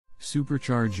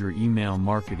Supercharge your email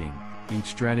marketing, 8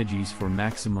 strategies for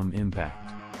maximum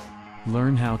impact.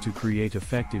 Learn how to create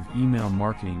effective email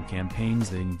marketing campaigns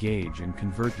that engage and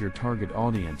convert your target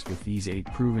audience with these 8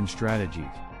 proven strategies.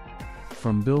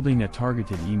 From building a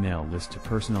targeted email list to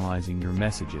personalizing your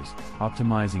messages,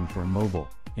 optimizing for mobile,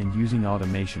 and using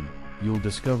automation, you'll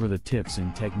discover the tips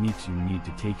and techniques you need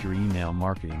to take your email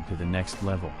marketing to the next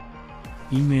level.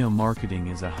 Email marketing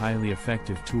is a highly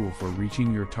effective tool for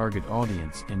reaching your target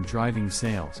audience and driving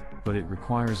sales, but it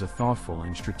requires a thoughtful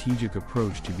and strategic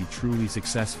approach to be truly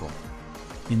successful.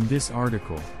 In this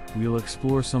article, we'll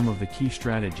explore some of the key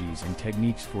strategies and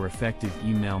techniques for effective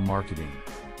email marketing.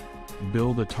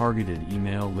 Build a targeted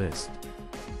email list.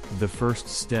 The first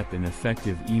step in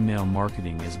effective email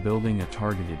marketing is building a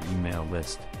targeted email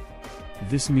list.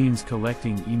 This means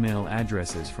collecting email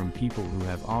addresses from people who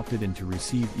have opted in to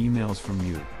receive emails from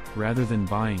you, rather than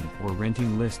buying or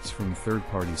renting lists from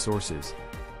third-party sources.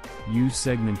 Use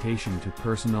segmentation to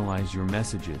personalize your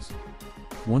messages.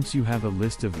 Once you have a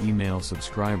list of email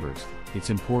subscribers, it's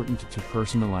important to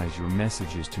personalize your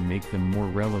messages to make them more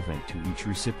relevant to each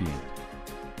recipient.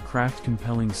 Craft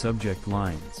compelling subject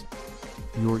lines.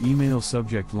 Your email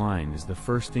subject line is the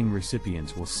first thing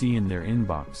recipients will see in their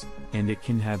inbox, and it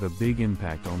can have a big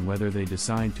impact on whether they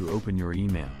decide to open your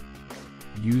email.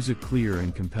 Use a clear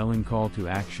and compelling call to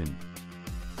action.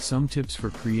 Some tips for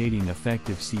creating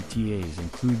effective CTAs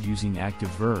include using active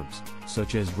verbs,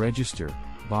 such as register,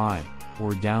 buy,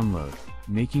 or download,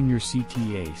 making your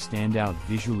CTA stand out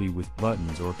visually with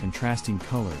buttons or contrasting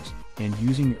colors, and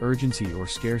using urgency or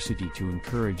scarcity to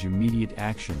encourage immediate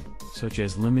action, such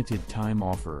as limited time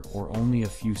offer or only a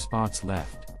few spots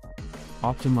left.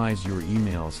 Optimize your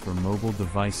emails for mobile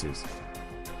devices.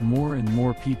 More and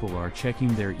more people are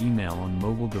checking their email on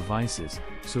mobile devices,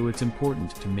 so it's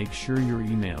important to make sure your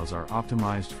emails are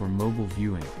optimized for mobile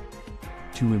viewing.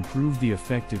 To improve the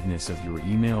effectiveness of your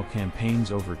email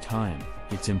campaigns over time,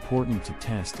 it's important to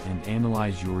test and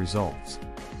analyze your results.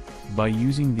 By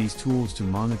using these tools to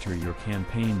monitor your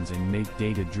campaigns and make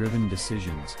data-driven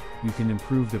decisions, you can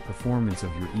improve the performance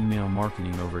of your email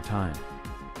marketing over time.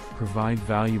 Provide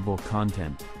valuable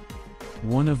content.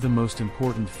 One of the most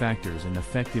important factors in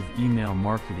effective email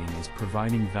marketing is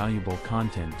providing valuable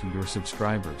content to your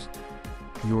subscribers.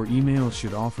 Your email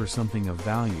should offer something of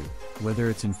value, whether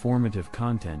it's informative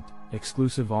content,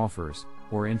 exclusive offers,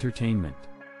 or entertainment.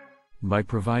 By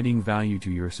providing value to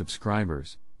your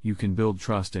subscribers, you can build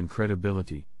trust and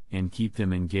credibility, and keep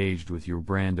them engaged with your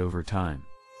brand over time.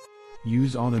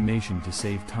 Use automation to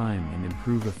save time and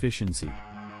improve efficiency.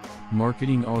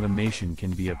 Marketing automation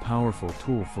can be a powerful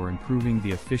tool for improving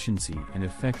the efficiency and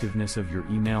effectiveness of your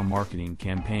email marketing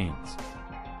campaigns.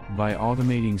 By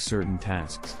automating certain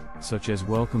tasks, such as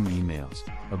welcome emails,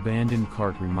 abandoned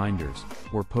cart reminders,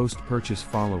 or post-purchase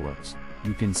follow-ups,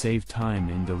 you can save time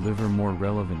and deliver more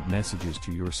relevant messages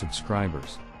to your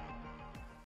subscribers.